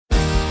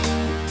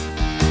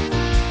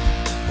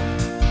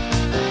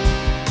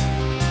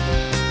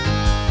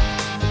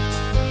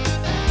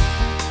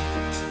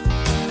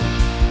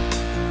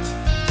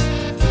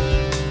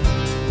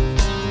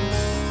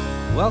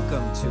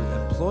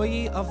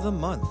Employee of the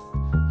Month.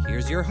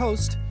 Here's your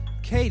host,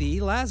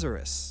 Katie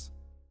Lazarus.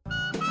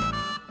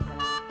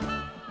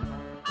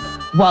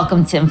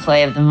 Welcome to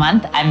Employee of the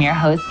Month. I'm your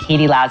host,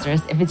 Katie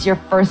Lazarus. If it's your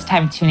first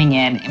time tuning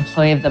in,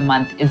 Employee of the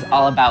Month is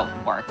all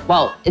about work.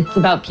 Well, it's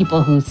about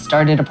people who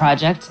started a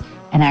project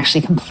and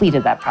actually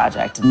completed that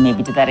project and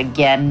maybe did that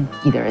again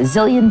either a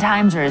zillion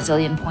times or a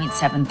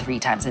zillion.73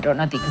 times. I don't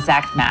know the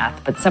exact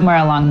math, but somewhere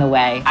along the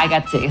way, I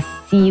got to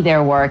see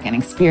their work and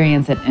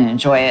experience it and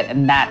enjoy it,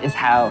 and that is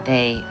how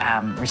they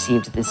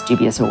received this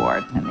dubious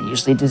award. And they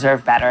usually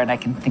deserve better, and I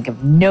can think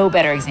of no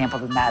better example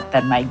than that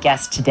than my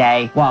guest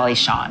today, Wally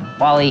Shawn.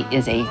 Wally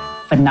is a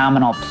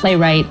phenomenal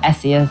playwright,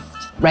 essayist,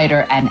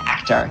 writer, and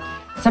actor.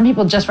 Some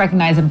people just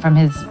recognize him from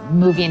his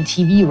movie and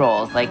TV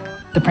roles like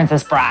The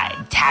Princess Bride,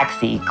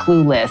 Taxi,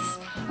 Clueless,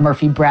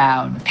 Murphy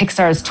Brown,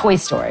 Pixar's Toy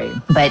Story.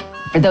 But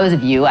for those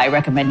of you, I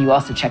recommend you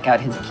also check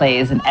out his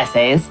plays and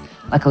essays.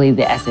 Luckily,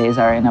 the essays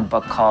are in a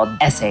book called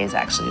Essays,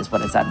 actually, is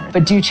what it's under.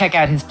 But do check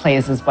out his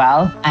plays as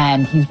well.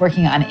 And he's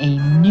working on a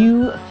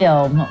new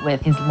film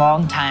with his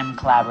longtime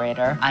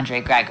collaborator,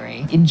 Andre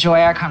Gregory. Enjoy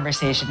our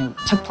conversation. It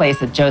took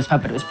place at Joe's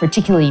Pub, but it was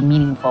particularly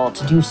meaningful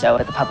to do so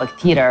at the Public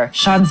Theater.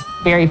 Shawn's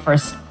very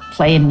first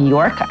play in New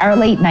York, Our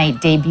Late Night,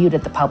 debuted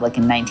at the Public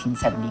in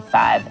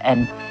 1975,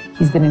 and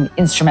he's been an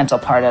instrumental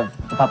part of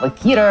the Public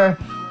Theater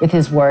with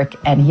his work,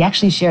 and he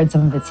actually shared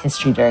some of its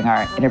history during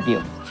our interview.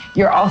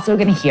 You're also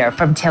going to hear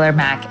from Taylor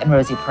Mack and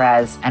Rosie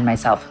Perez and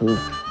myself, who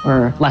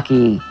were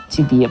lucky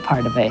to be a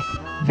part of a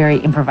very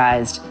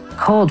improvised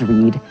cold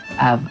read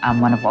of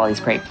one of Wally's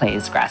great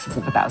plays, Grasses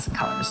of a Thousand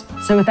Colors.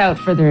 So without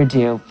further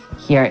ado,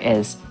 here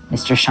is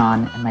Mr.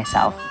 Shawn and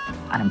myself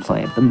on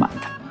Employee of the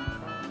Month.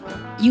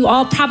 You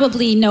all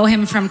probably know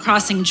him from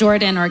Crossing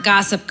Jordan or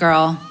Gossip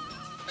Girl.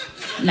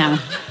 No.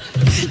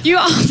 You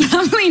all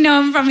probably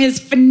know him from his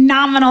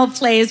phenomenal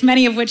plays,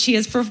 many of which he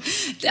has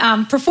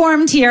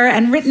performed here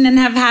and written and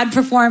have had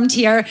performed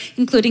here,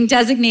 including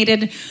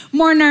Designated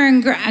Mourner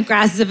and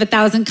Grasses of a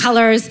Thousand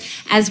Colors,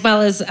 as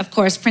well as, of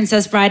course,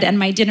 Princess Bride and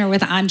My Dinner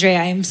with Andre.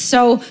 I am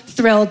so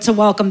thrilled to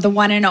welcome the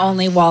one and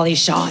only Wally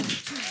Shawn.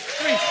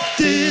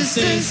 This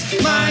is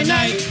my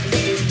night.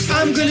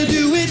 I'm gonna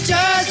do it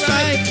just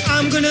right.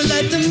 I'm gonna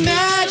let the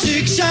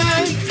magic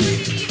shine.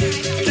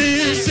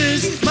 This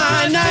is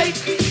my night.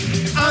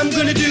 I'm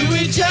gonna do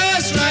it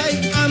just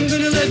right. I'm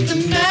gonna let the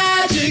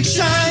magic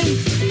shine.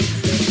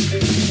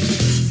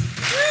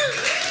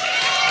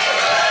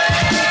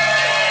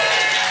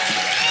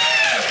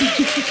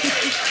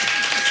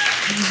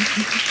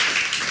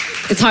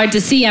 It's hard to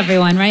see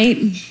everyone, right?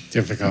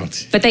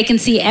 Difficult. But they can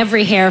see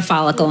every hair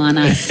follicle on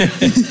us.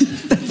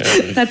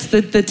 That's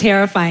the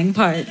terrifying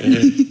part.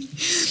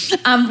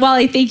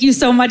 Wally, thank you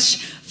so much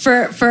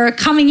for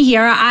coming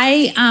here.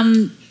 I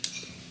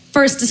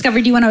first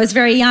discovered you when I was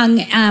very young,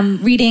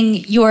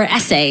 reading your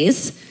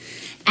essays.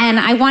 And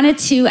I wanted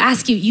to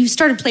ask you, you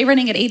started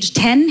playwriting at age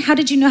 10. How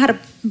did you know how to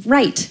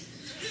write?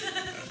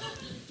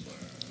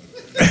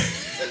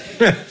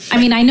 I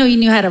mean, I know you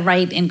knew how to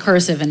write in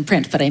cursive and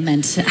print, but I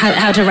meant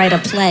how to write a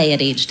play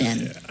at age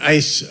 10.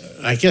 I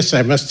guess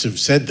I must have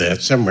said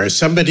that somewhere. A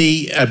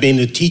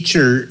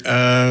teacher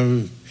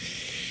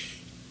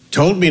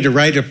told me to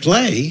write a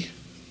play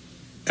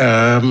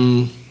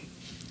and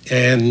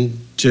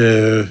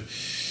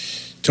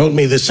told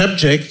me the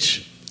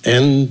subject,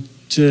 and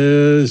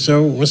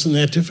so it wasn't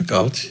that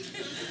difficult.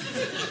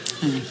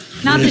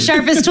 Not the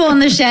sharpest tool in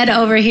the shed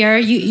over here.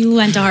 You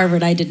went to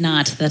Harvard. I did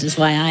not. That is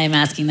why I am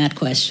asking that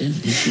question.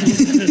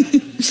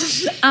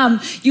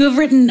 You have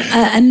written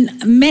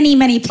many,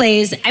 many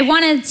plays. I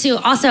wanted to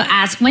also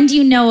ask, when do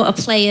you know a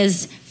play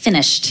is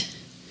finished?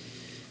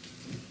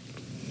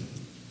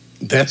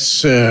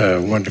 That's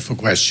a wonderful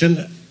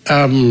question.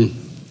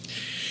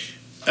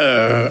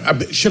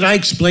 Should I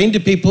explain to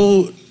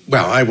people?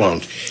 Well, I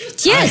won't.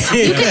 Yes,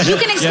 you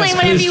can explain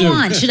whatever you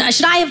want. Should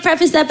I have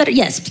prefaced that better?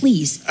 Yes,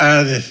 please.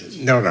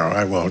 No,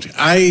 I won't.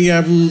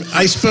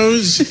 I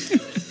suppose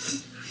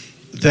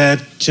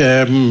that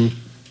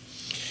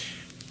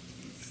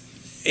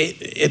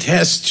it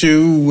has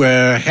to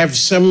have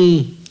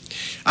some.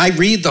 I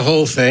read the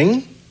whole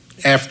thing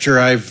after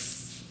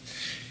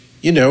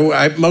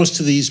most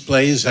of these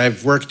plays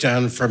I've worked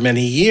on for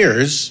many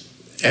years,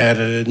 and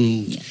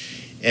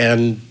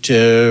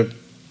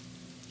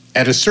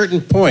at a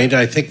certain point,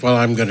 I think, well,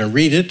 I'm going to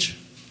read it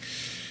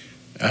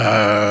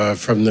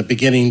from the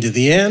beginning to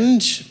the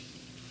end.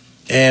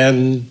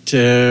 And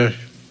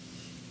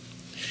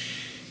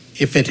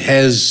if it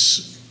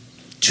has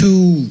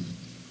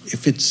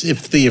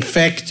if the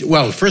effect,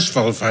 well, first of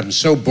all, if I'm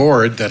so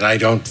bored that I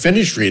don't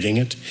finish reading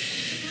it,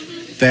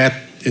 that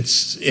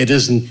it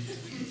isn't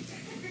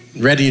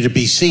ready to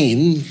be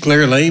seen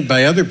clearly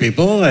by other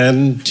people,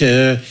 and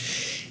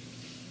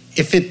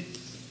if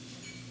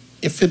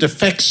it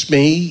affects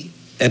me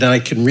and I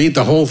can read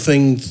the whole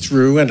thing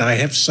through and I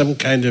have some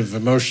kind of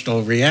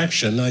emotional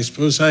reaction, I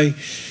suppose I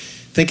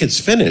think it's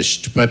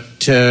finished. But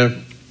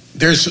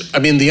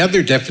the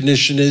other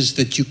definition is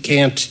that you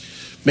can't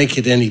make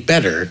it any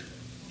better.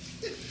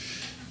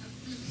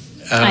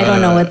 I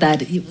don't know what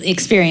that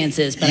experience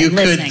is, but I'm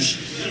listening.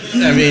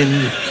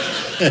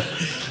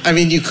 I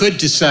mean, you could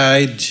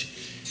decide.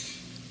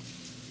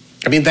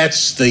 I mean,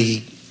 that's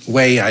the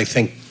way I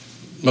think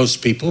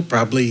most people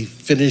probably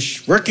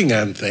finish working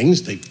on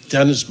things. They've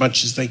done as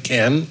much as they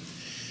can,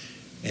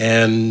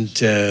 and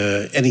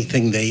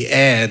anything they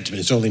add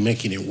is only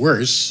making it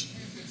worse.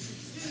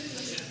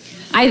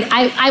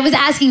 I was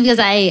asking because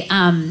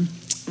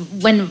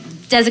when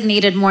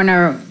Designated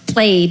Mourner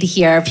played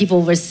here,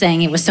 people were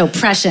saying it was so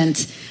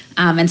prescient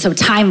and so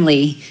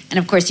timely. And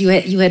of course, you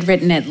had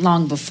written it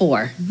long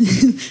before.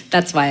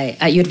 That's why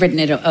you had written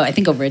it, I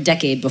think, over a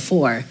decade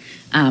before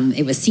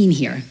it was seen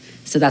here.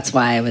 So that's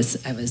why I was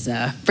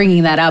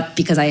bringing that up,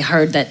 because I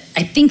heard that,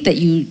 I think that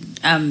you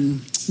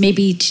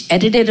maybe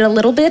edited it a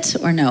little bit,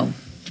 or no?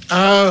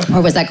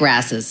 Or was that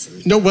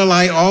Grass's? No, well,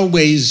 I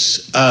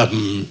always,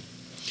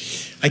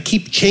 I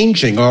keep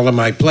changing all of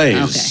my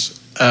plays. Okay.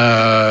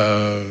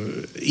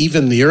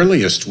 Even the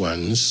earliest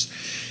ones.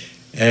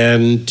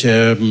 And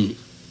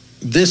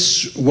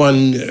this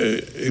one,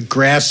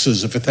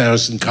 Grasses of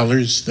 1,000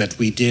 Colors, that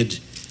we did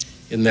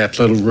in that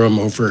little room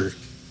over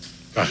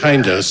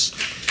behind us,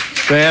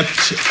 that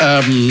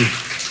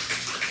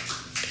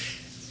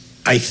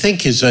I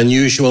think is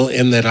unusual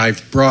in that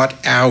I've brought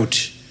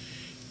out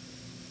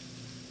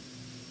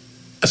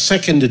a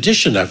second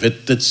edition of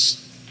it that's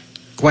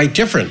quite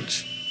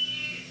different.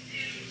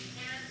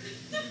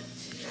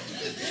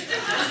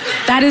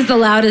 That is the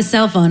loudest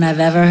cell phone I've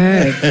ever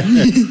heard.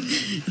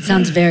 It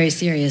sounds very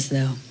serious,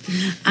 though.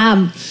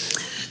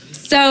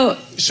 So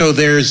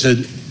there's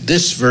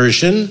this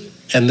version,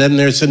 and then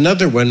there's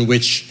another one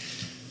which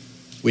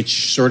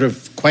sort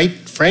of,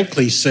 quite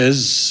frankly,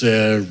 says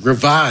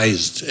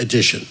revised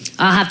edition.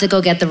 I'll have to go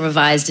get the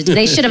revised edition.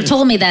 They should have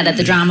told me that at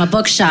the Drama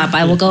Bookshop.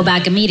 I will go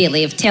back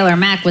immediately. If Taylor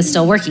Mack was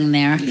still working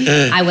there,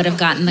 I would have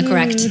gotten the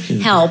correct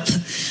help.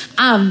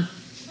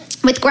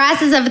 With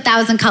Grasses of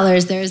 1,000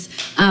 Colors, there's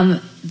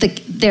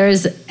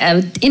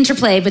an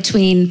interplay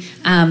between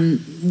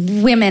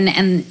women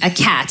and a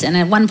cat. And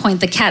at one point,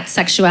 the cat's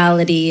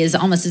sexuality is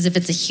almost as if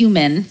it's a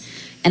human.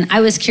 And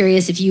I was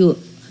curious if you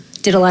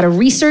did a lot of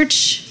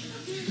research.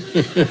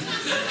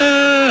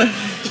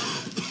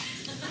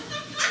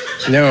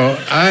 No,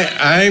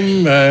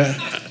 I'm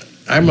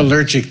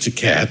allergic to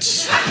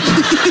cats.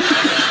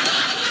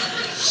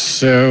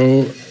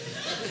 So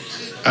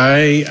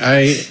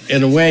I,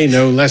 in a way,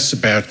 know less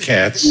about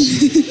cats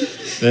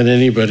than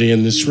anybody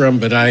in this room,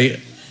 but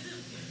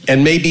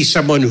and maybe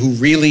someone who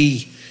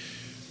really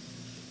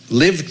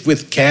lived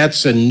with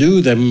cats and knew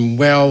them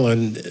well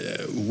and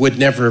would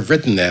never have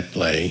written that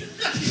play.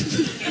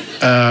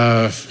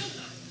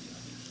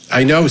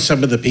 I know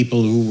some of the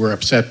people who were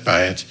upset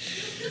by it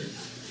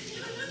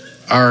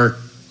are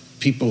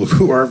people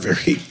who are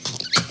very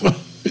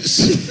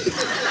close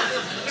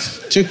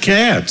to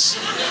cats.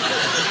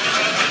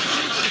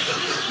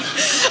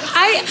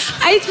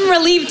 I'm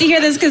relieved to hear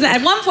this, because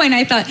at one point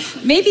I thought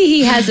maybe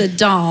he has a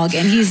dog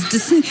and he's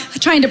just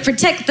trying to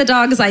protect the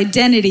dog's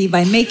identity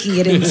by making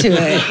it into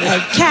a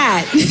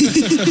cat.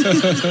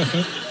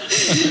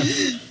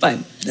 But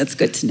that's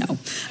good to know.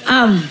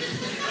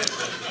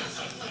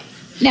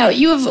 Now,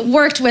 you have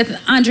worked with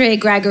Andre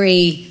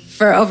Gregory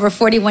for over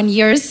 41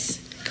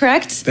 years,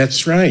 correct?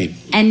 That's right.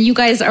 And you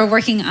guys are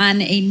working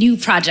on a new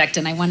project,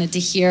 and I wanted to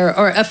hear,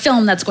 or a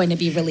film that's going to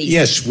be released.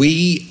 Yes,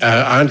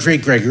 Andre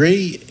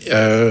Gregory,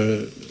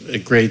 a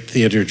great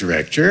theater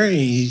director,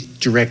 he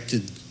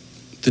directed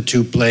the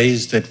two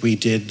plays that we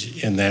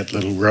did in that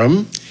little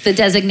room. The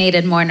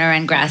Designated Mourner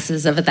and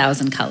Grasses of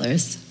 1,000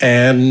 Colors.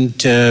 And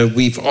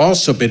we've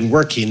also been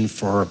working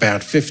for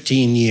about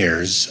 15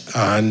 years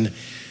on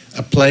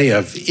a play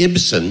of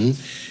Ibsen,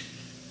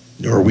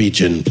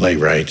 Norwegian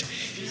playwright,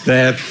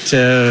 that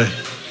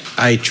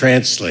I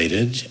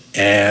translated,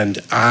 and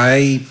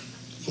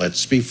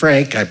let's be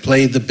frank, I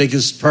played the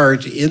biggest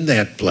part in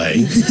that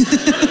play.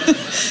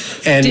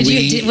 And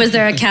was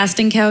there a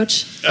casting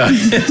couch?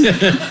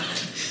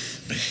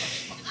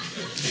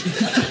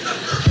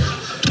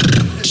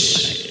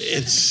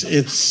 It's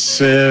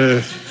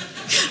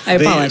I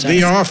apologize.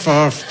 The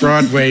off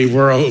Broadway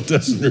world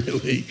doesn't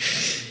really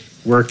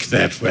work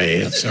that way.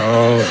 It's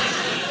all.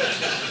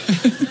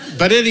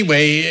 But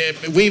anyway,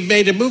 we've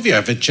made a movie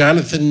of it.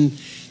 Jonathan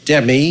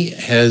Demme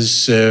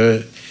has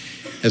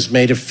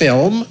made a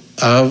film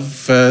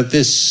of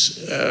this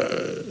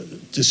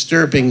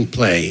disturbing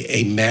play,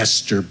 A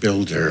Master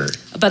Builder.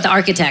 About the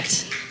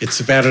architect. It's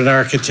about an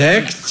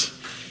architect,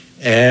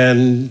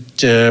 and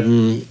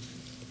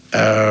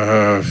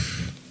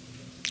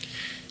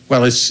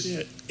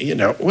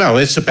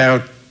it's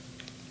about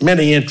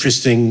many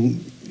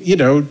interesting,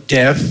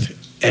 death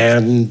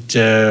and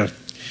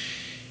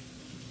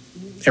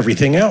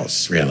everything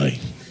else. Really,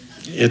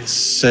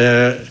 it's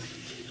on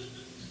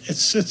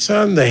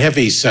the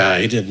heavy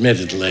side,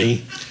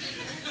 admittedly.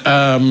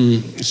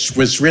 It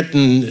was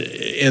written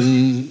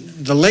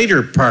in the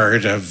later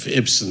part of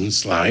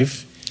Ibsen's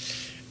life,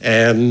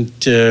 and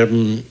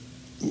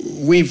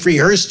we've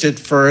rehearsed it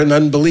for an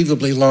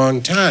unbelievably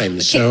long time.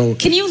 So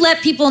Can you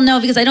let people know,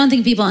 because I don't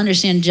think people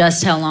understand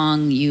just how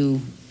long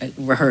you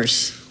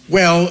rehearse.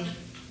 well,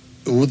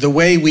 the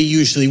way we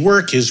usually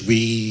work is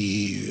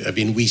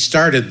we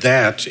started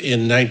that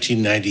in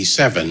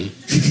 1997.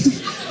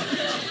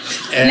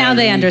 Now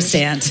they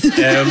understand.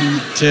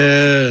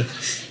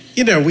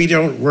 And we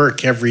don't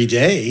work every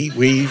day.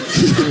 We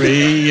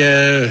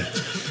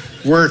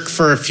work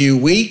for a few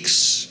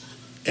weeks,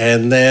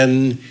 and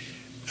then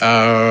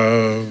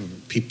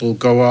people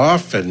go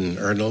off and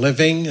earn a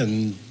living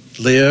and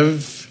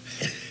live,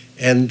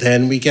 and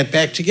then we get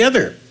back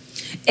together.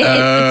 It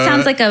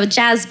sounds like a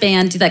jazz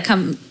band that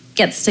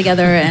gets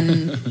together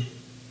and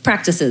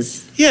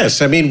practices. Yes,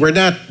 I mean, we're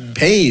not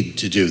paid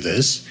to do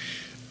this.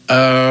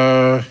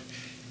 But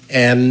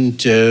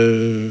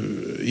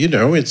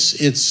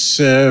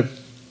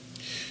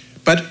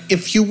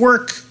if you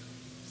work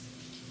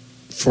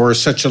for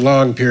such a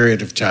long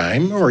period of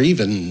time, or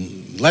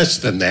even less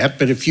than that,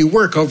 but if you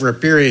work over a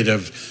period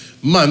of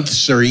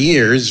months or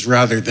years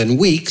rather than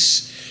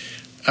weeks,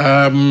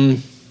 the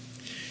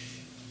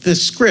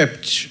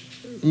script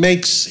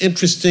makes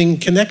interesting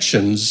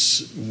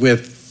connections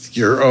with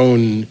your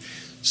own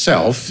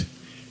self,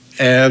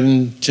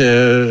 and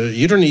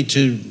you don't need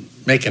to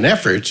make an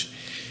effort.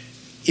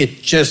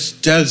 It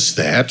just does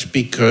that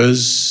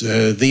because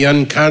the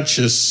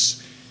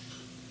unconscious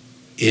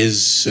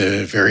is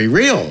very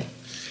real.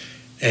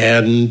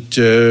 And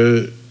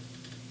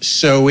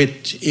so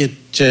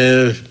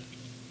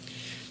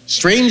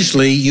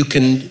strangely, you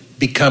can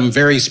become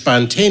very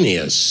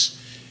spontaneous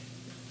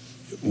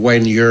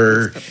when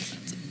you're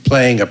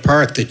playing a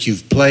part that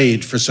you've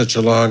played for such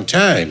a long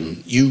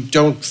time. You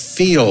don't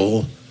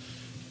feel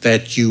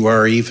that you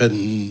are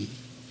even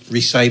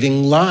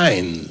reciting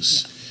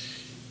lines.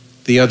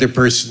 The other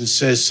person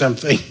says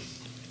something,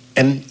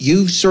 and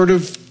you sort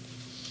of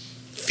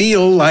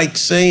feel like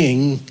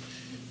saying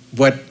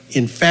what,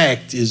 in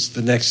fact, is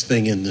the next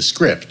thing in the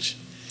script.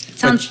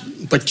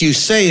 But you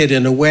say it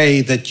in a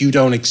way that you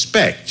don't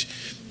expect,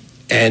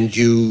 and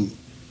you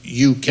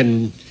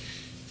can.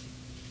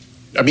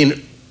 I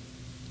mean,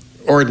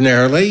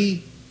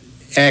 ordinarily,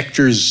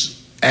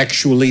 actors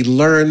actually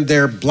learn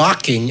their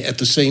blocking at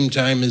the same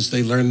time as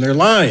they learn their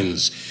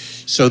lines,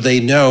 so they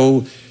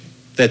know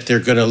that they're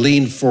going to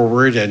lean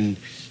forward and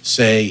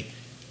say,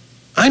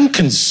 "I'm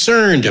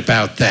concerned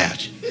about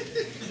that."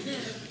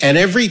 And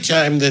every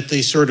time that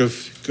they sort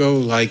of go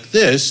like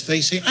this,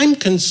 they say, "I'm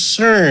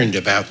concerned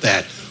about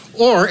that."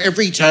 Or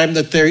every time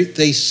that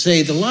they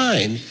say the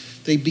line,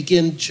 they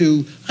begin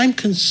to, "I'm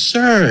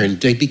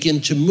concerned." They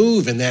begin to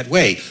move in that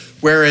way.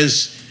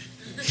 Whereas,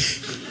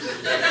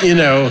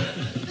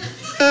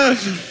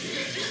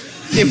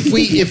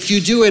 if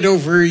you do it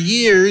over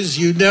years,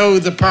 you know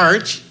the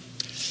part.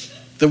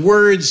 The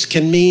words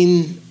can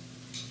mean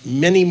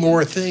many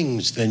more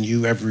things than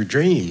you ever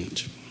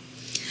dreamed.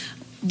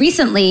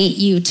 Recently,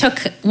 you took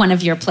one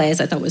of your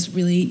plays, I thought was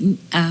really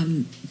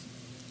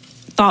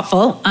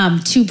thoughtful,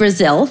 to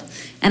Brazil.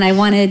 And I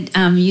wanted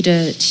you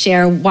to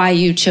share why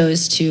you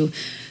chose to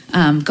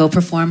go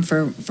perform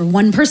for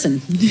one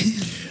person.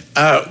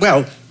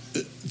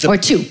 Or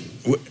two.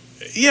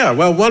 Yeah,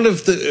 well, one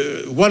of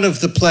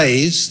the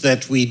plays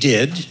that we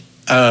did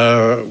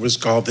was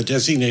called The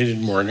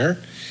Designated Mourner.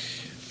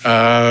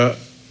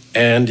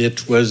 And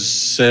it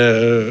was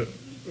a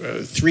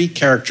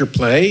three-character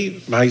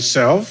play,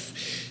 myself,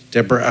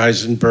 Deborah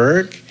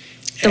Eisenberg.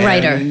 The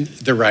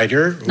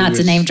writer. Not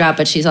to name drop,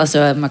 but she's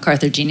also a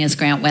MacArthur Genius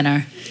Grant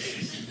winner.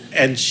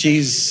 And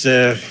she's...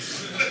 I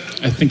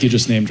think you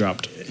just name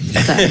dropped.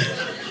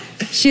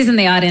 She's in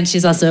the audience.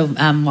 She's also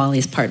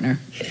Wally's partner.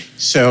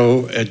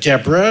 So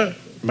Deborah,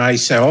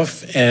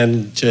 myself,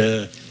 and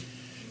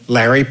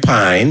Larry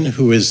Pine,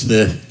 who is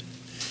the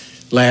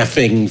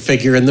laughing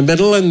figure in the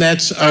middle, and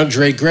that's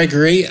Andre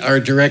Gregory, our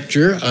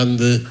director, on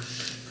the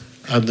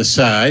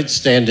side,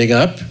 standing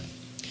up.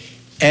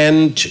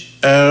 And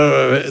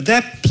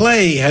that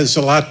play has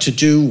a lot to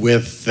do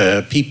with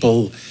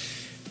people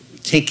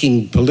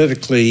taking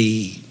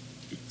politically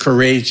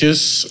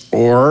courageous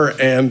or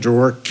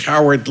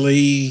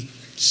cowardly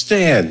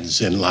stands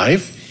in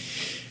life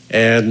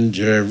and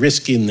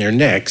risking their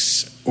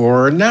necks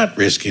or not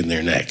risking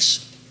their necks.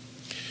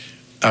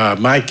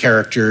 My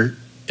character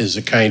is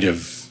a kind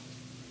of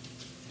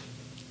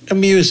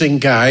amusing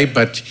guy,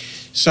 but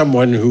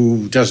someone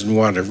who doesn't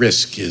want to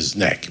risk his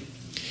neck.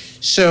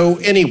 So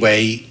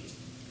anyway,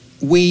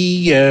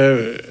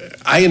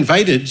 I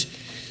invited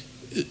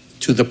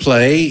to the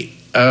play.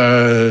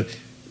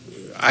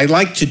 I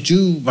like to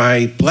do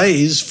my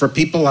plays for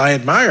people I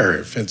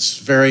admire. It's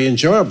very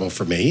enjoyable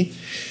for me.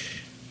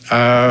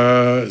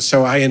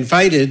 So I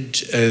invited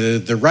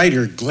the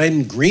writer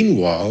Glenn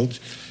Greenwald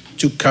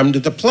to come to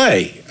the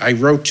play. I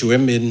wrote to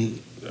him it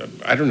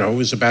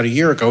was about a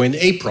year ago in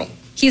April.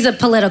 He's a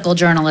political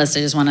journalist, I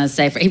just want to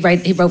say. He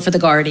wrote for The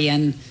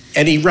Guardian.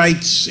 And he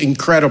writes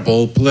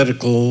incredible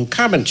political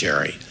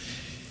commentary.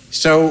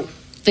 So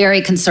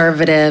very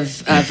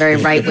conservative, very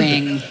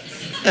right-wing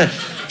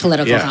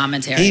political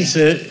commentary. He's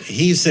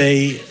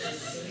a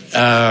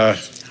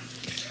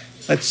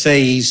let's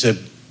say he's an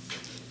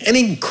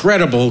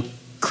incredible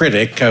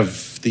critic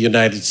of the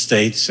United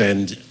States,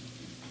 and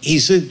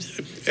he's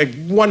a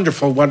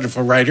wonderful,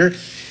 wonderful writer.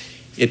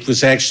 It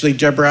was actually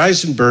Deborah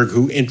Eisenberg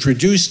who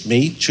introduced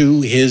me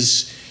to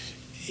his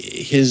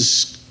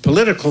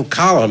political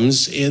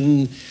columns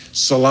in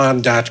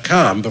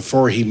Salon.com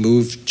before he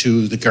moved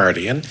to The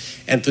Guardian.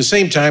 And at the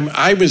same time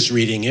I was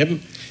reading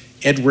him,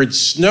 Edward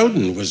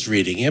Snowden was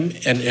reading him,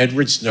 and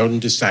Edward Snowden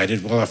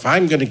decided, well, if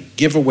I'm going to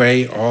give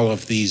away all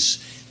of these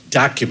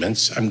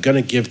documents, I'm going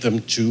to give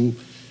them to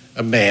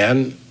a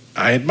man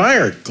I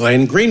admired,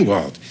 Glenn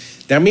Greenwald.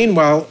 Now,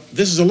 meanwhile,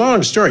 this is a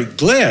long story.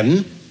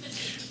 Glenn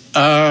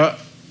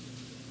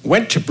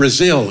went to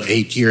Brazil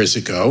 8 years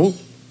ago,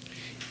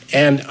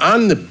 and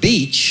on the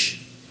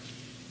beach,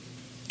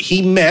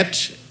 he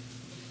met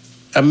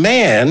a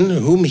man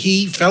whom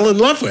he fell in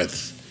love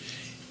with.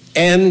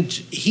 And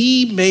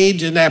he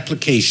made an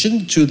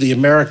application to the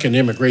American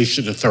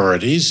immigration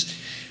authorities.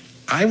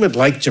 I would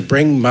like to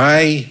bring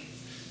my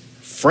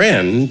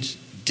friend,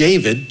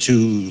 David, to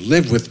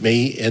live with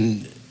me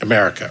in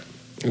America.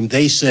 And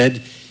they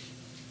said,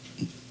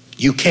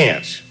 you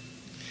can't.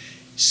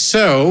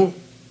 So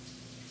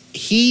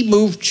he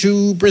moved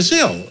to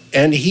Brazil,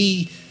 and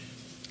he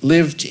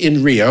lived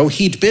in Rio.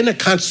 He'd been a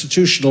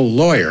constitutional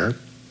lawyer.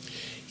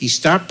 He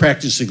stopped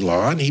practicing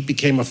law, and he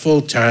became a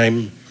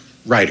full-time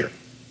writer.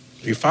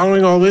 Are you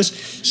following all this?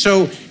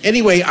 So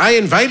anyway, I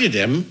invited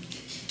him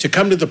to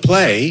come to the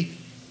play,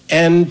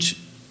 and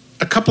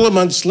a couple of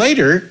months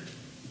later,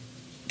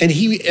 and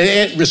he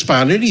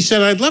responded, he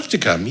said, I'd love to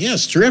come.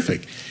 Yes,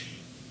 terrific.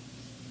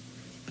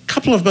 A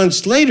couple of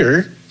months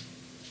later,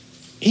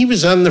 he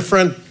was on the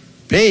front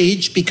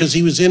page because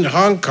he was in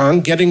Hong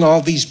Kong getting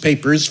all these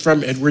papers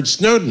from Edward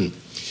Snowden.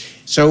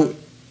 So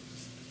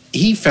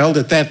he felt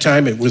at that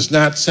time it was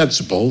not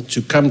sensible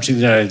to come to the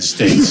United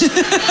States,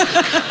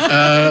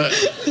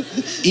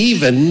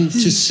 even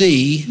to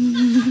see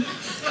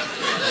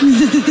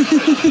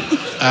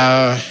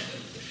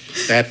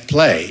that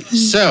play.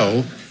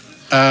 So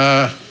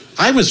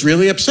I was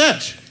really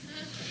upset.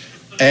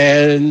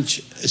 And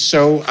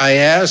so I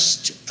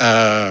asked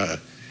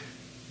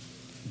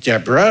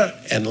Deborah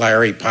and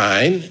Larry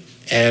Pine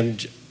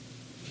and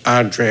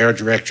Andre, our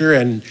director,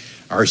 and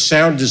our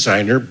sound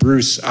designer,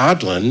 Bruce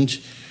Odland,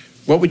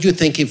 what would you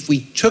think if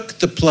we took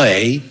the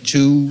play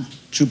to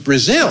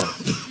Brazil?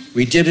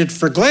 We did it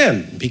for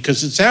Glenn,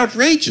 because it's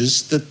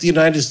outrageous that the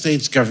United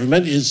States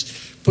government is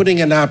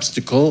putting an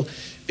obstacle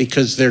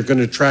because they're going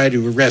to try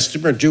to arrest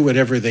him or do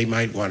whatever they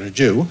might want to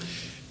do.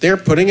 They're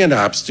putting an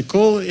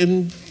obstacle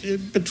in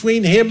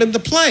between him and the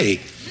play.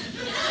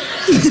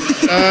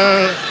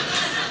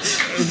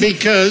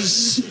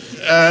 Because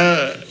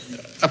a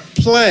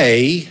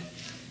play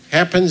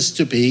happens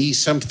to be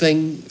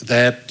something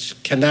that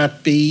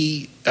cannot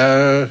be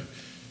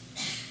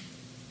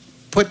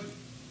put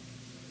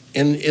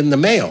in the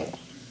mail.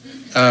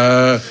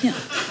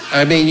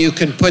 I mean, you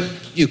can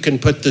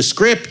put the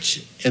script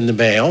in the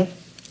mail.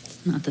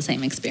 Not the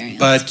same experience.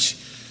 But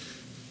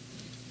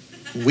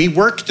we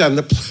worked on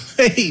the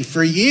play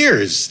for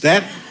years.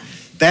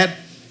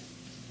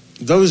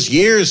 Those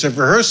years of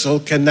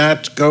rehearsal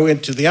cannot go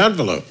into the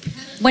envelope.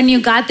 When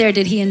you got there,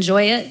 did he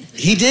enjoy it?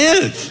 He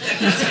did.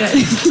 That's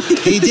good.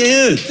 He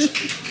did.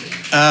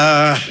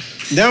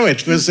 No,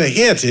 it was a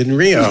hit in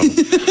Rio.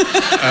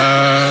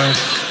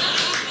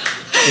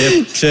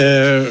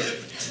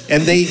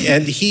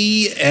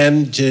 He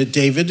and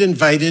David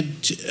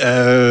invited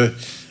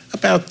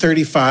about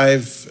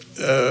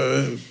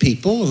 35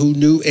 people who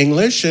knew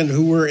English and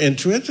who were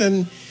into it,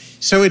 and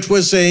so it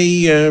was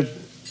it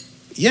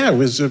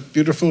was a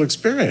beautiful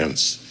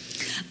experience.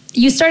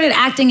 You started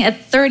acting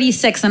at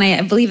 36, and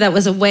I believe that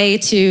was a way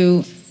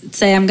to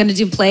say, I'm going to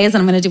do plays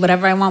and I'm going to do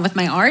whatever I want with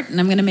my art, and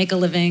I'm going to make a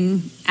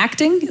living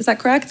acting. Is that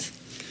correct?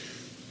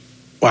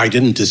 Well, I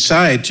didn't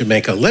decide to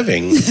make a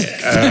living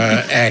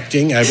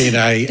acting. I mean,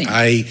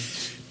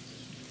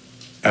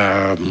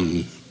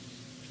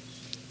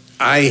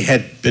 I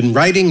had been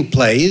writing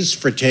plays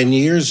for 10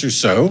 years or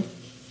so,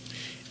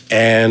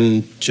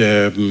 and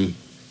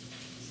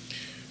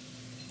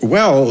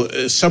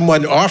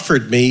someone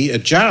offered me a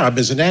job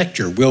as an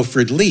actor,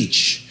 Wilfrid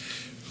Leach,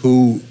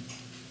 who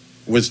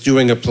was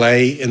doing a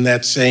play in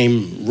that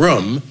same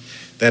room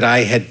that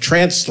I had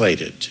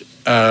translated.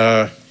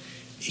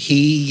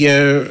 He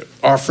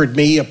offered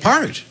me a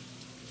part.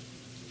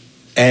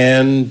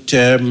 And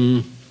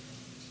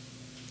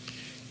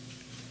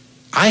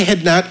I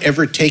had not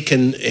ever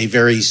taken a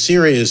very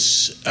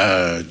serious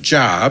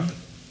job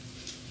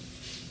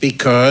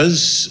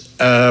because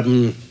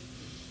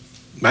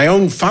my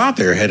own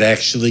father had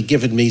actually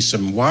given me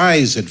some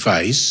wise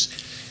advice.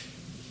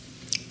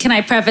 Can I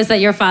preface that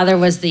your father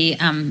was the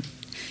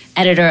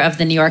editor of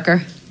The New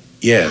Yorker?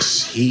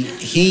 Yes, he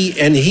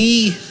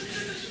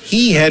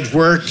had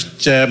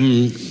worked.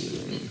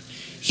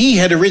 He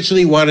had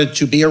originally wanted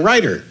to be a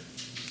writer,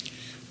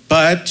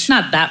 but It's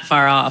not that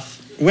far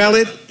off. Well,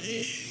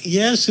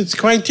 yes, it's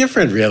quite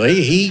different,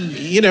 really.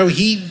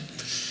 He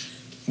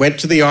went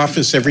to the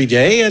office every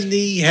day, and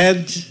he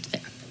had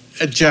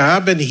a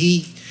job, and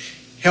he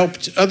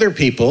helped other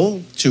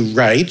people to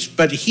write,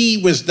 but he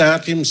was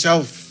not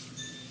himself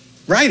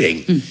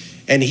writing.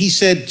 And he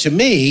said to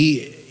me,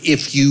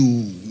 if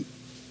you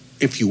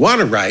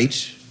want to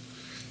write,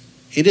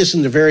 it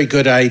isn't a very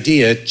good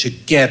idea to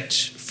get,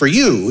 for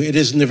you, it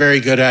isn't a very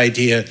good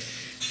idea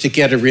to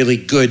get a really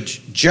good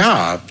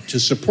job to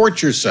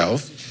support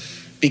yourself,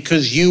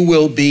 because you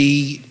will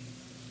be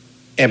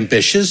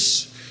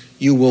ambitious,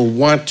 you will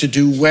want to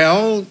do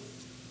well,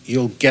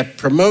 you'll get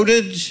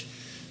promoted,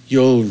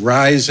 you'll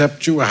rise up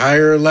to a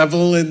higher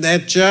level in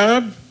that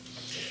job,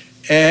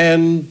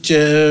 and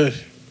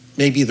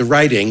maybe the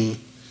writing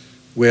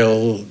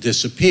will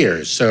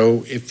disappear.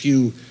 So if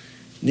you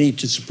need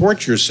to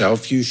support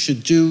yourself, you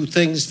should do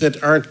things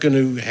that aren't going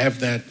to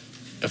have that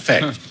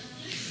effect.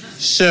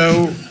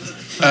 So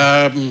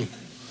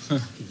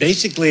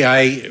basically,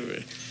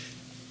 I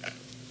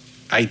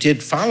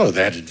did follow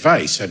that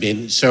advice. I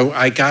mean, so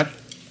I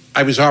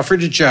was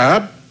offered a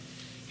job,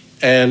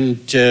 and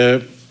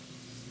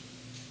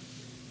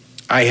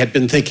I had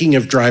been thinking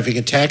of driving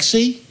a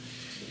taxi.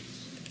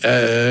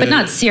 But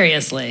not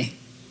seriously.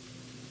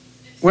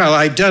 Well,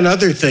 I'd done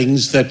other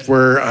things that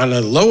were on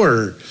a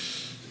lower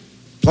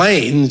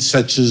plane,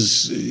 such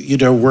as,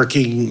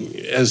 working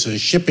as a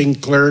shipping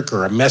clerk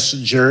or a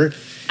messenger.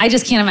 I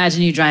just can't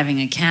imagine you driving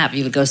a cab.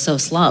 You would go so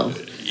slow.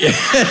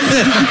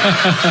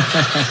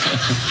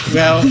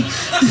 Well,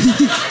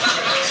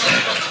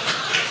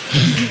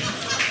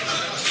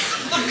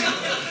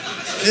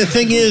 the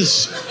thing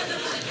is,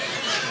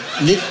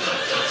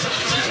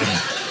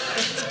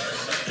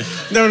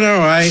 no,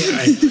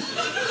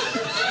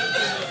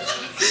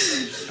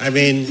 I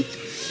mean,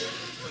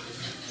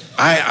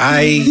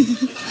 I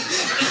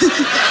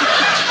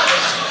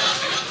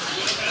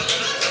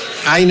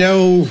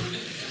know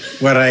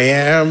what I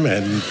am,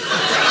 and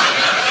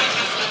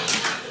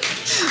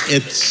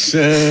it's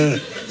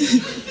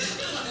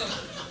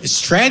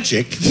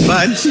tragic,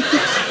 but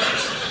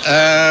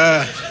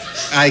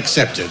I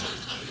accept it.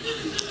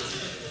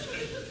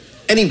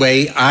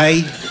 Anyway,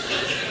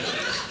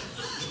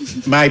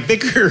 my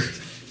bigger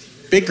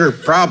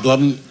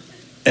problem,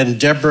 and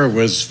Deborah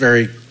was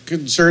very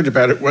concerned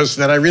about it, was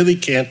that I really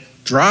can't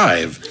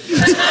drive.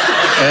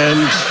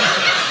 And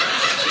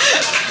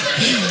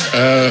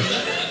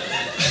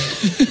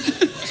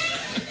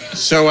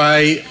so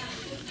I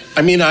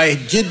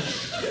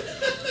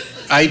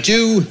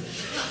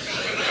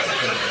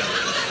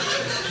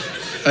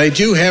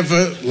do have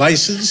a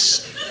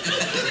license,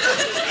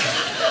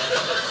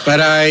 but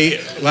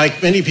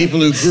like many people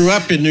who grew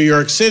up in New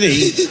York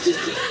City,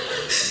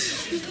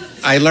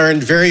 I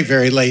learned very,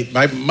 very late.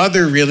 My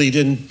mother really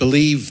didn't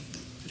believe,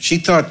 she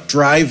thought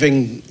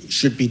driving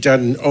should be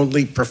done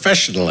only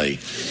professionally.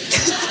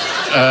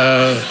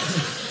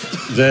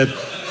 That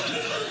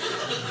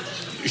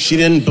she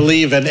didn't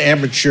believe an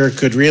amateur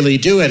could really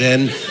do it,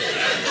 and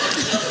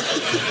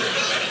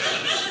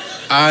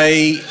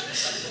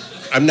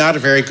I'm not a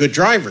very good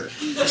driver.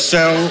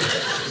 So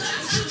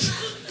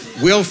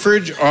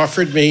Wilfred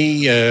offered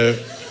me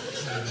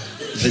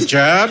the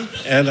job,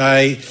 and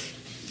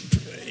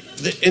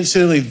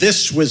incidentally,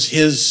 this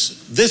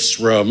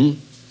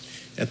room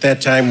at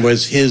that time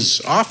was his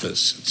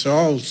office. It's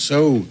all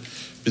so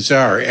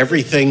bizarre.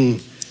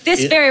 Everything.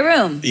 This very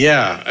room.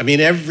 Yeah, I mean,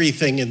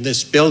 everything in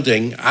this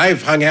building.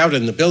 I've hung out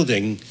in the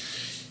building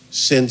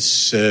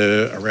since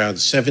around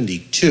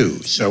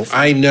 72, so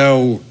I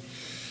know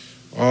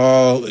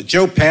all.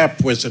 Joe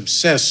Papp was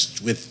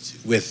obsessed with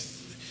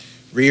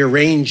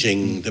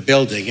rearranging the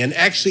building, and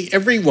actually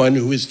everyone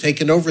who has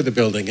taken over the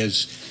building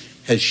has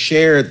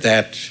shared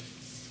that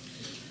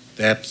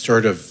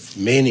sort of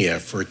mania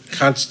for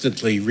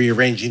constantly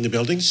rearranging the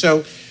building.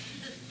 So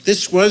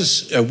this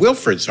was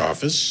Wilfred's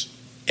office,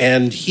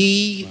 and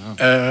he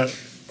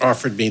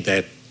offered me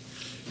that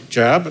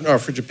job and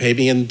offered to pay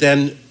me, and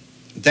then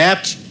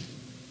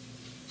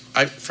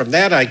from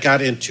that I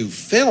got into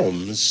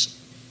films,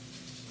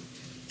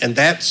 and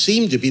that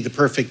seemed to be the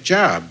perfect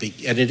job,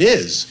 and it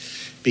is,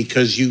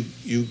 because you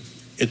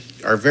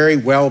are very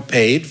well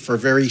paid for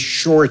very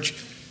short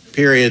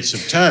periods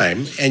of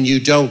time, and you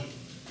don't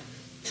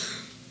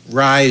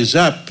rise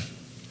up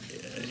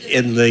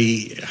in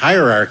the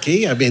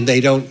hierarchy. I mean, they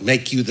don't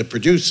make you the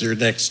producer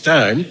next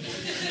time.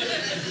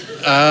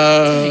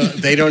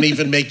 They don't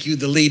even make you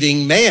the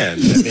leading man.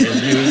 I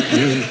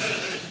mean,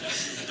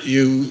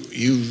 you.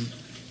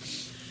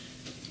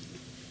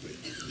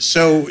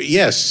 So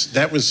yes,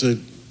 that was it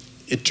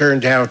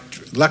turned out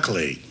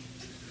luckily.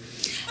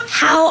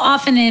 How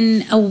often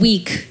in a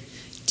week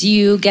do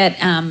you get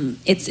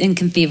It's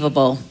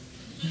Inconceivable?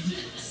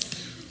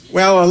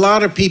 Well, a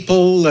lot of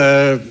people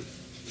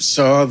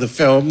saw the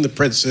film The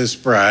Princess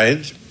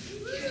Bride,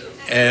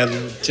 and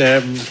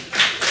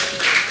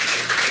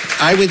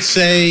I would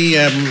say,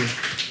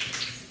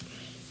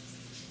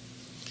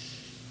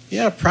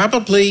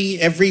 probably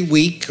every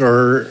week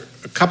or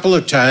a couple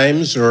of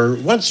times or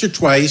once or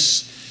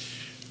twice.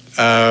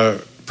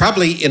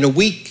 Probably in a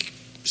week,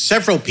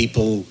 several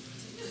people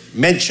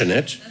mention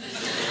it.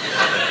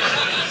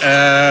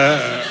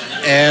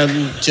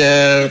 And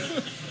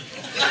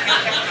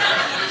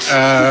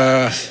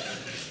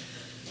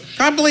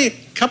probably a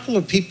couple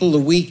of people a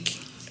week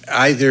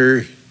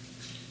either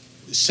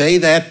say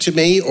that to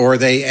me or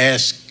they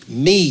ask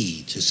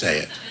me to say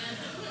it,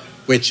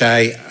 which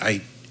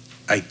I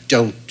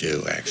don't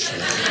do,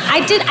 actually.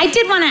 I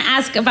did want to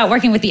ask about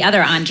working with the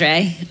other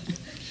Andre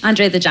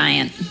the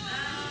Giant.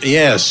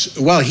 Yes.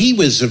 Well, he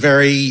was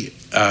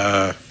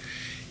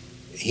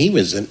he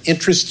was an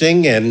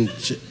interesting and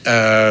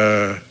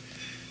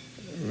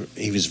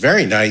he was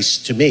very nice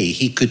to me.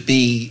 He could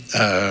be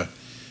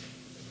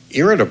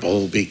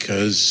irritable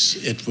because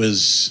it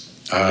was...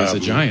 He's a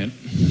giant.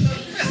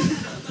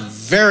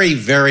 Very,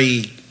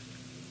 very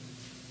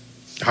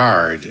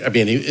hard. I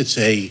mean, it's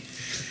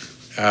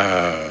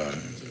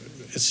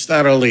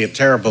not only a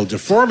terrible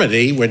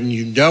deformity when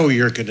you know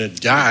you're going to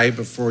die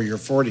before you're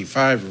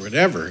 45 or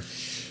whatever,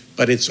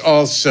 but it's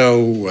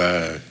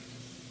also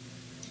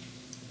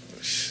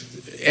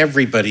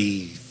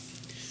everybody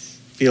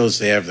feels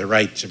they have the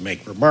right to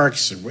make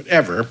remarks or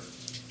whatever.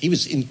 He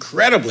was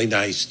incredibly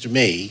nice to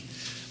me.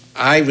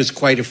 I was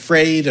quite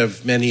afraid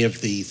of many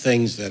of the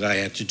things that I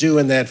had to do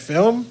in that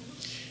film,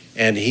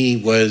 and he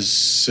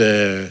was...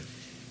 I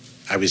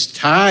was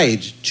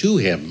tied to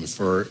him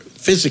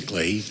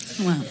physically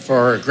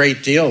for a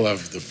great deal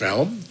of the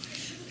film,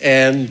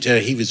 and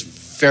he was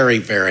very,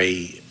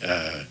 very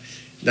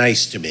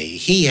nice to me.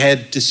 He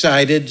had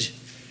decided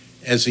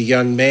as a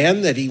young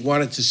man that he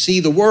wanted to see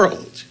the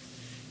world,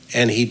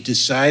 and he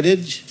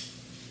decided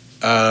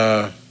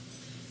that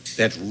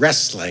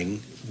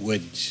wrestling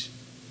would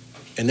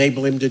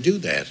enable him to do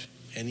that,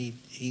 and he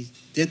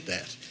did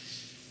that.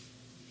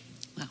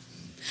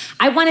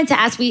 I wanted to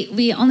ask,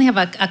 we only have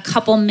a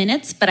couple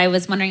minutes, but I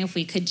was wondering if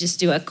we could just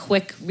do a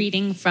quick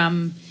reading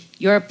from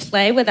your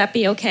play. Would that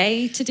be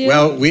okay to do?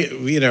 Well,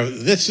 we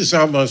this is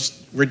almost,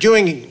 we're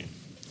doing,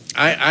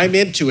 I'm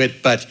into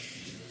it, but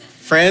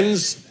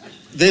friends,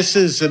 this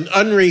is an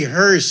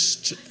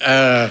unrehearsed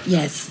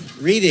yes.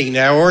 reading.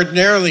 Now,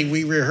 ordinarily,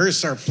 we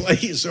rehearse our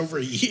plays over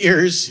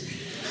years.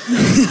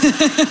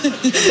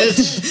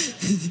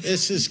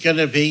 This is going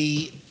to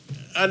be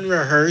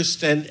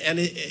unrehearsed, and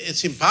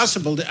it's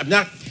impossible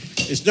to,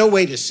 there's no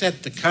way to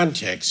set the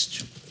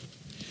context.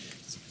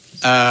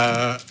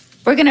 We're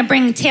going to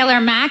bring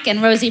Taylor Mack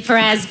and Rosie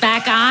Perez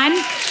back on.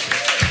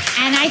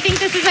 And I think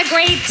this is a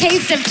great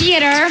taste of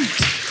theater.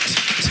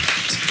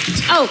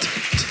 Oh,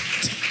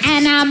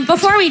 and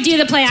before we do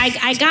the play,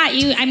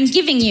 I'm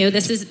giving you,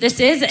 this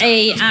is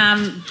a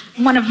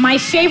one of my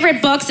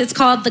favorite books. It's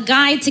called The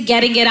Guide to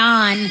Getting It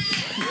On,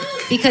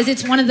 because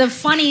it's one of the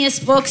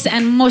funniest books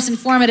and most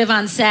informative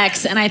on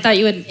sex, and I thought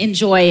you would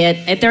enjoy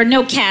it. There are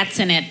no cats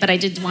in it, but I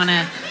did want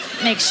to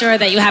make sure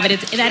that you have it.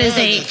 That is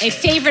a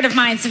favorite of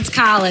mine since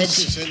college.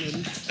 This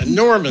is an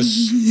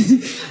enormous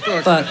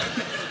book.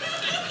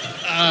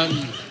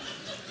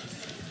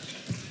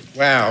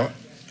 Wow.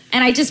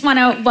 And I just want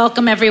to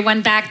welcome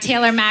everyone back.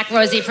 Taylor Mack,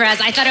 Rosie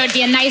Perez. I thought it would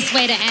be a nice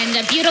way to end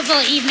a beautiful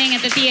evening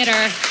at the theater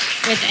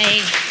with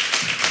a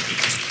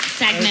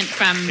segment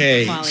from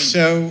Wally.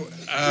 So...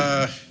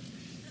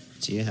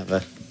 do you have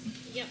a...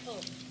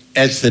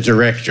 As the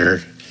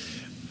director,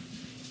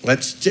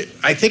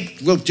 I think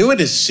we'll do it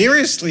as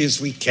seriously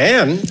as we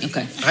can.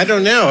 Okay. I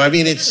don't know. I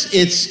mean,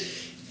 it's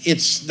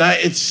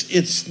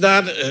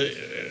not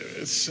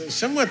a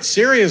somewhat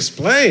serious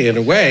play in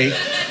a way,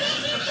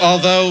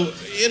 although,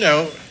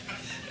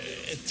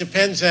 it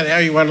depends on how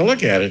you want to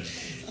look at it.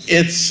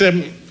 It's,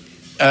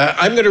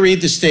 I'm going to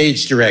read the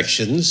stage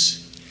directions.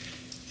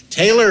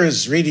 Taylor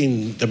is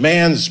reading the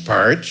man's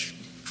part,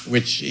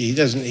 which he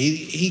doesn't,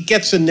 he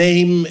gets a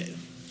name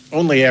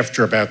only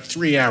after about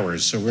 3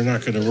 hours, so we're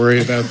not going to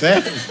worry about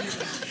that.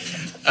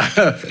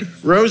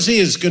 Rosie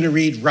is going to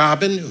read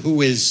Robin,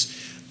 who is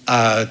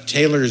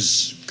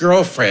Taylor's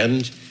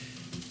girlfriend.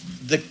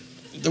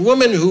 The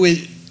woman who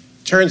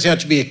turns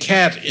out to be a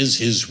cat is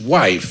his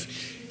wife.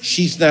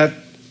 She's not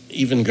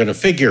even going to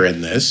figure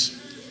in this.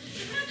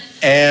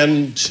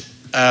 And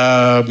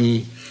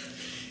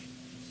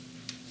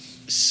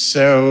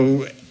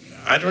so...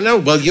 I don't know.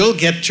 Well, you'll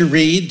get to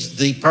read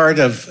the part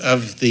of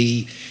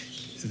the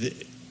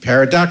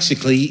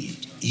paradoxically,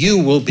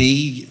 you will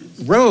be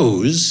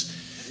Rose,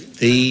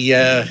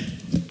 the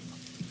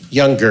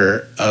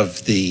younger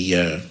of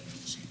the...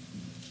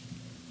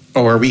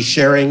 are we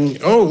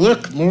sharing? Oh,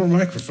 look, more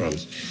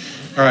microphones.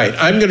 All right,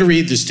 I'm going to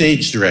read the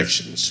stage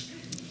directions.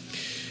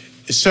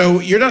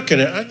 So you're not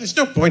going to... there's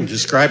no point in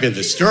describing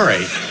the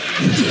story.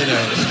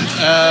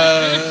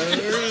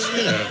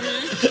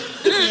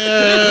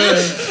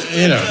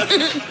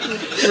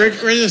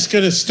 We're just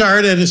going to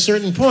start at a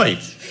certain point,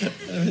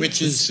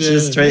 which is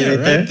just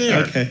right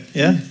there. Okay,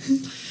 yeah.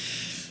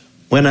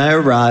 When I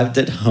arrived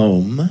at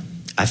home,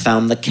 I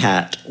found the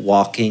cat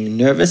walking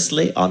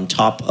nervously on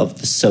top of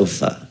the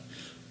sofa,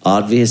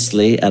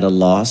 obviously at a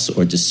loss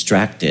or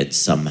distracted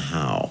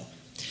somehow.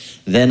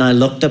 Then I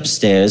looked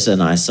upstairs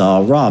and I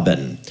saw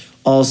Robin,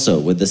 also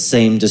with the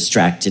same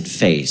distracted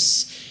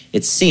face.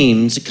 It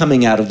seemed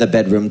coming out of the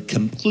bedroom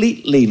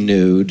completely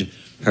nude,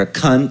 her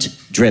cunt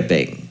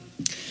dripping.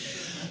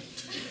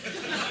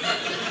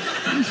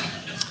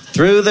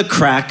 Through the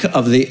crack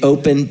of the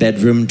open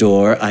bedroom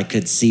door, I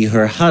could see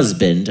her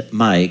husband,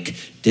 Mike,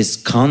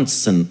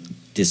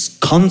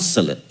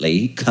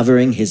 disconsolately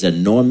covering his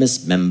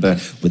enormous member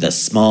with a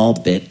small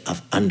bit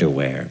of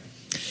underwear.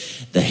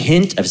 The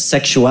hint of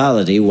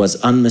sexuality was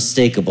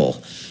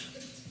unmistakable.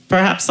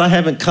 Perhaps I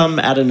haven't come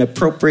at an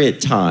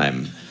appropriate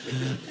time,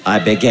 I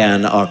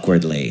began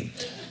awkwardly,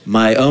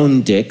 my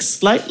own dick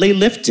slightly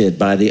lifted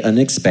by the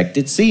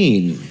unexpected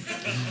scene.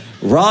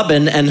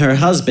 Robin and her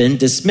husband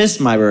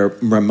dismissed my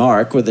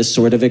remark with a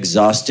sort of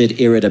exhausted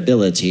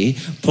irritability,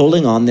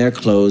 pulling on their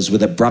clothes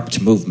with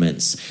abrupt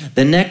movements.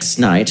 The next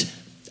night,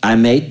 I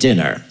made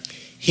dinner.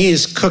 He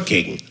is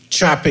cooking,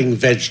 chopping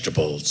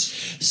vegetables.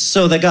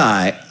 So the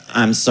guy,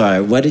 I'm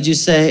sorry, what did you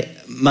say?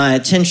 My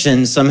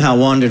attention somehow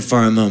wandered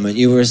for a moment.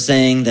 You were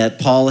saying that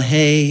Paul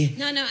Hay...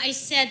 No, I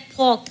said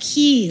Paul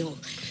Keel,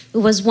 who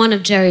was one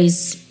of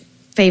Jerry's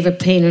favorite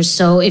painters.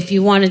 So if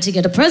you wanted to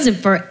get a present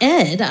for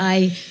Ed,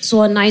 I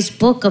saw a nice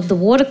book of the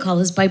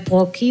watercolors by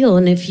Paul Keel.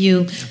 And if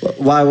you...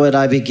 Why would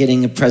I be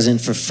getting a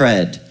present for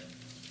Fred?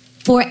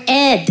 For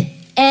Ed.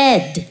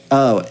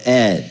 Oh,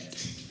 Ed.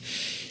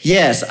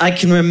 Yes, I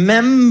can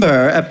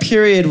remember a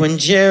period when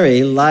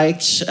Jerry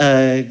liked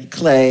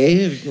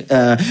Clay,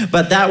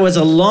 but that was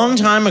a long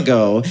time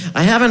ago.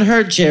 I haven't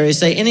heard Jerry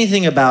say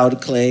anything about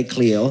Clay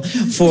Cleo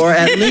for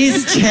at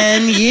least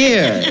 10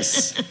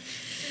 years.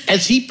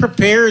 As he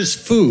prepares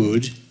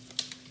food,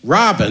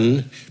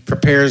 Robin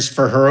prepares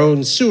for her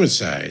own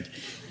suicide.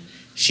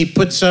 She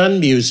puts on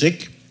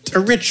music.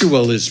 A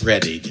ritual is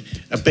readied.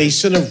 A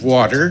basin of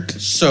water,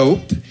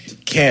 soap,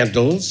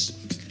 candles.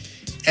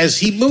 As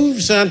he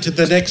moves on to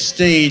the next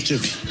stage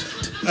of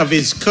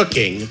his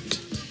cooking,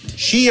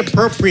 she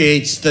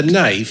appropriates the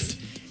knife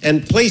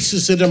and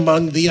places it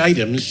among the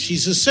items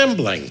she's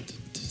assembling.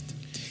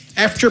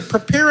 After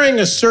preparing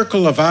a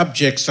circle of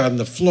objects on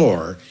the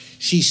floor,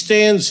 she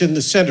stands in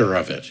the center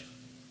of it.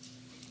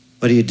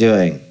 What are you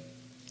doing?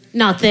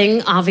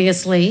 Nothing,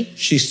 obviously.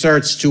 She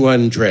starts to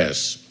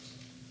undress.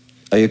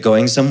 Are you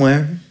going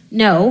somewhere?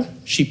 No.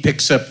 She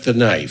picks up the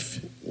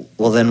knife.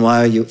 Well, then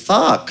why are you...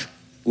 Fuck!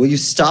 Will you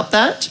stop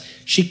that?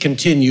 She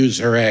continues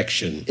her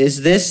action.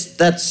 Is this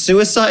that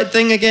suicide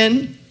thing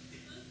again?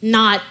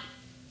 Not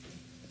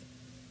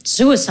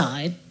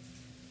suicide.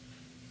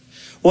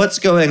 What's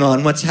going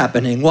on? What's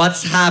happening?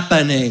 What's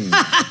happening?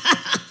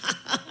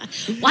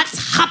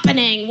 What's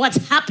happening?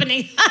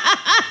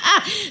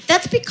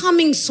 That's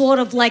becoming sort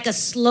of like a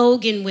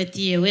slogan with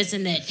you,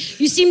 isn't it?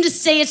 You seem to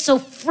say it so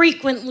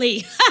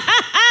frequently.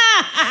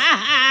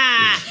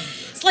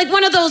 It's like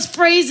one of those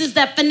phrases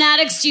that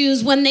fanatics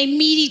use when they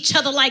meet each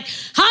other, like,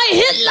 "Hi,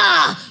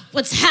 Hitler!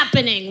 What's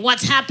happening?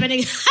 What's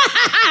happening?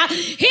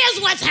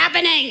 Here's what's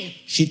happening!"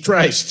 She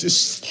tries to...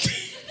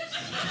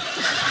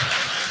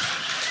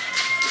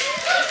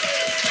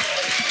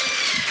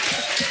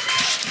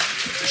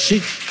 She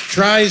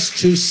tries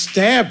to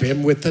stab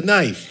him with the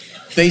knife.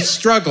 They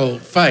struggle,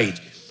 fight.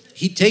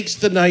 He takes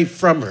the knife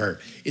from her.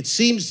 It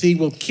seems he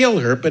will kill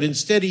her, but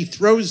instead he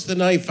throws the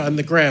knife on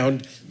the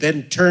ground,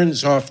 then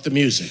turns off the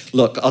music.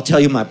 Look, I'll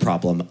tell you my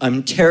problem.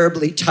 I'm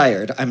terribly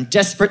tired. I'm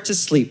desperate to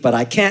sleep, but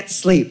I can't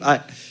sleep.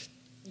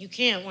 You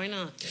can't, why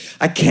not?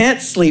 I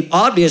can't sleep,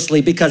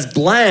 obviously, because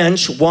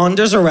Blanche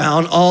wanders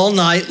around all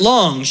night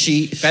long.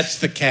 That's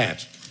the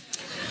cat.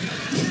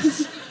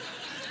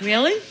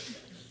 Really?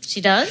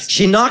 She does?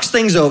 She knocks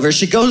things over.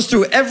 She goes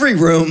through every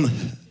room.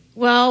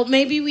 Well,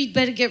 maybe we'd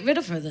better get rid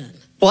of her then.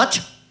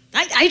 What?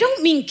 I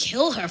don't mean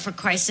kill her, for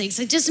Christ's sakes.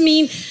 I just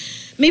mean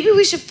maybe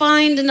we should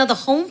find another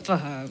home for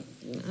her.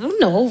 I don't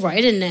know,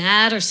 write an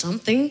ad or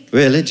something.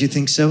 Really? Do you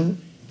think so?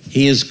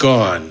 He is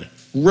gone.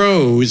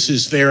 Rose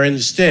is there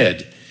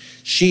instead.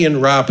 She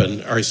and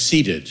Robin are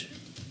seated.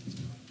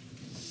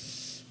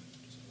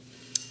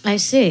 I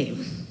see.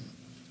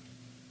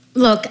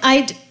 Look,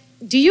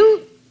 do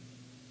you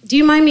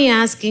mind me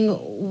asking,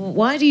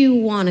 why do you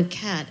want a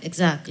cat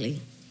exactly?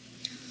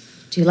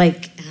 Do you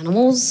like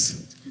animals?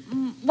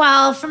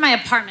 Well, for my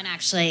apartment,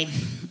 actually.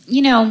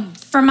 You know,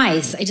 for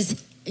mice. I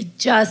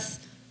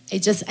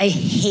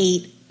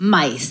hate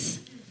mice.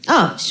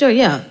 Oh, sure,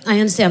 yeah, I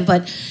understand.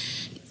 But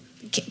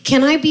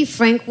can I be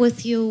frank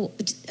with you?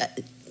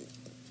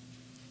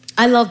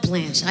 I love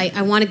Blanche.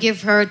 I want to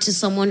give her to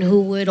someone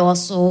who would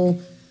also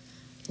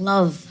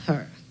love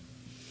her.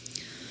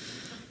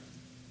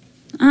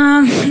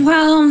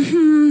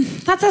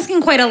 That's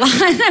asking quite a lot.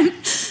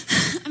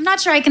 I'm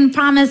not sure I can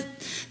promise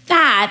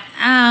that.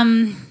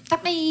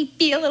 That may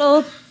be a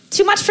little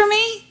too much for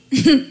me.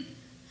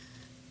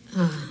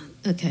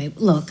 Okay,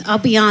 look, I'll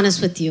be honest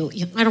with you.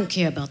 I don't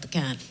care about the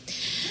cat.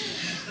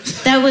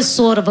 That was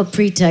sort of a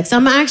pretext.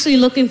 I'm actually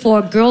looking for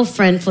a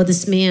girlfriend for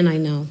this man I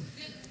know.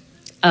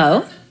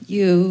 Oh,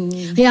 you?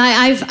 Yeah,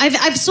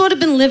 I've sort of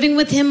been living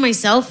with him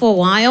myself for a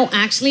while,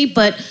 actually,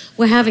 but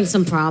we're having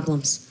some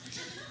problems.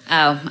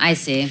 Oh, I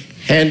see.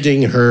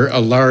 Handing her a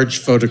large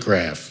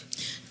photograph.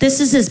 This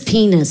is his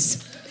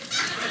penis.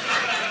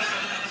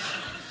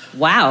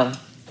 Wow.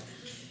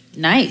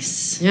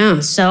 Nice.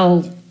 Yeah,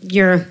 so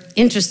you're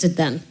interested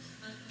then?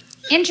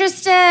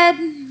 Interested?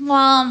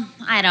 Well,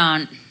 I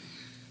don't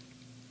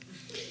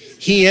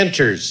He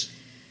enters.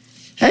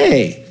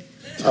 Hey.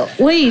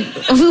 Wait,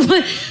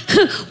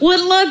 what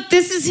luck?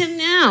 This is him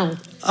now.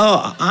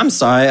 Oh, I'm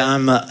sorry.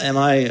 Am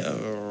I...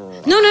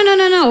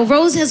 No.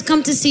 Rose has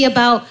come to see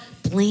about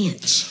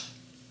Blanche.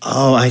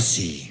 Oh, I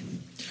see.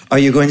 Are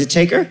you going to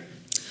take her?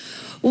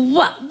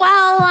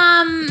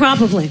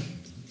 Probably.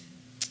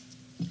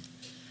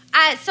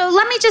 So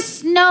let me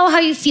just know how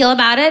you feel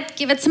about it.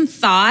 Give it some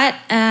thought.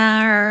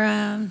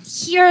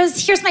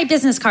 Here's my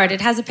business card.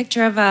 It has a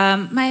picture of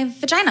my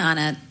vagina on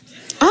it.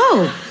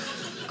 Oh,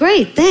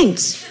 great.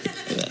 Thanks.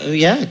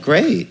 Yeah,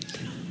 great.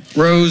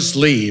 Rose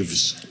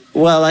leaves.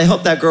 Well, I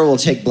hope that girl will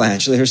take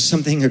Blanche. There's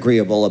something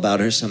agreeable about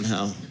her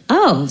somehow.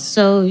 Oh,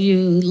 so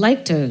you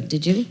liked her,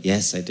 did you?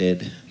 Yes, I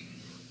did.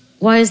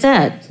 Why is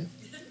that,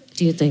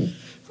 do you think?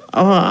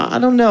 Oh, I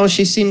don't know.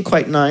 She seemed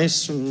quite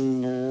nice,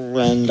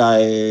 and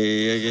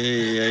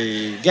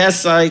I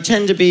guess I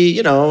tend to be,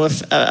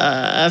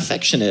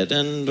 affectionate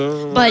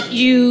and... But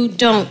you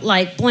don't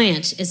like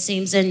Blanche, it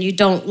seems, and you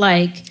don't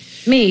like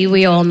me.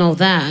 We all know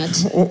that.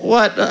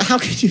 What? How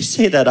can you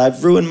say that?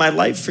 I've ruined my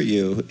life for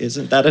you.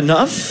 Isn't that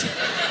enough?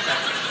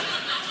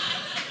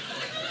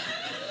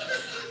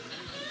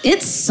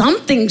 It's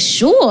something,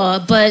 sure,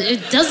 but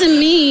it doesn't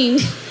mean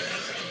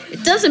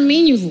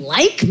you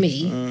like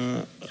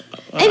me.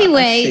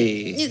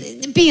 Anyway,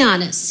 be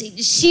honest.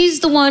 She's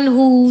the one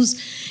whose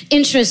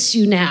interests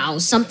you now.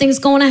 Something's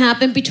going to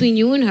happen between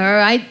you and her.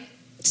 I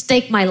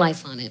stake my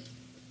life on it.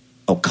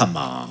 Oh, come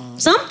on.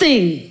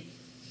 Something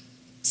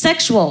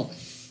sexual.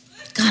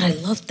 God, I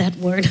love that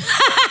word.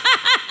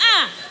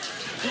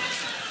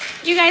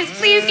 You guys,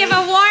 please give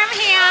a warm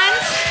hand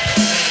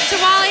to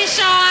Wally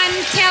Shawn,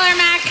 Taylor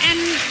Mack, and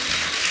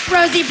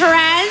Rosie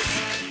Perez.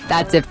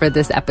 That's it for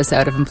this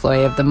episode of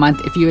Employee of the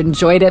Month. If you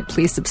enjoyed it,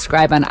 please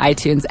subscribe on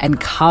iTunes and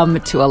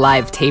come to a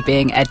live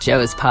taping at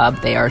Joe's Pub.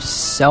 They are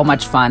so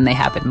much fun. They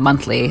happen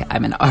monthly.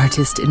 I'm an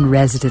artist in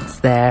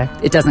residence there.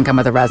 It doesn't come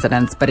with a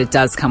residence, but it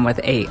does come with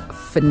a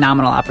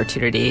phenomenal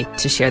opportunity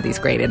to share these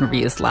great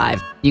interviews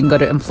live. You can go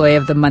to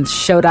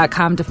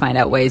employeeofthemonthshow.com to find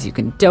out ways you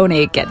can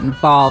donate, get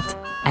involved,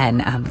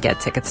 and get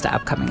tickets to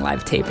upcoming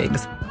live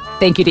tapings.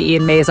 Thank you to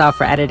Ian Mazoff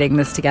for editing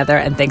this together,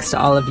 and thanks to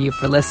all of you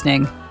for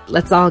listening.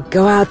 Let's all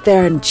go out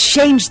there and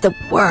change the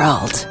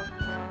world.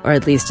 Or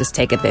at least just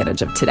take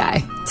advantage of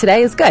today.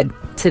 Today is good.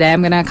 Today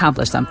I'm going to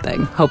accomplish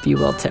something. Hope you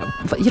will too.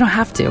 But you don't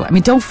have to.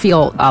 Don't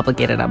feel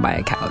obligated on my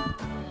account.